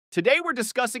Today we're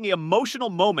discussing an emotional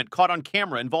moment caught on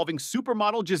camera involving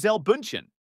supermodel Gisele Bundchen.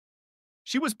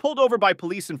 She was pulled over by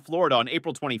police in Florida on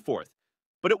April 24th,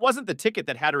 but it wasn't the ticket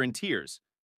that had her in tears.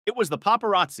 It was the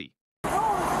paparazzi.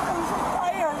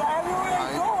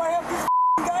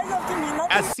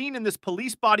 As seen in this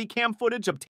police body cam footage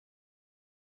obtained,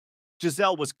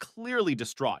 Gisele was clearly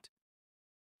distraught.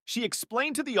 She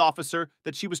explained to the officer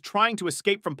that she was trying to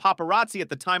escape from paparazzi at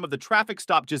the time of the traffic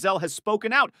stop. Gisele has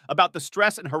spoken out about the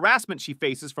stress and harassment she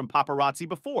faces from paparazzi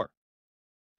before.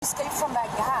 Escape from that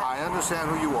guy. I understand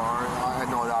who you are. I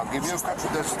know that. I'll give you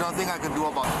a, there's nothing I can do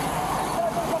about it.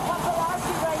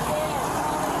 Paparazzi right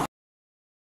there.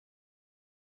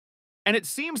 And it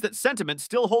seems that sentiment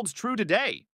still holds true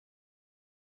today.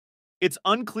 It's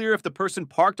unclear if the person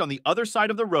parked on the other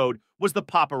side of the road was the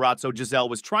paparazzo Gisele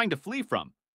was trying to flee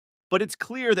from. But it's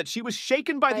clear that she was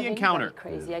shaken by the encounter.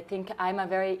 Crazy. I think I'm a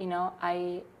very,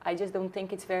 I just don't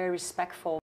think it's very respectful.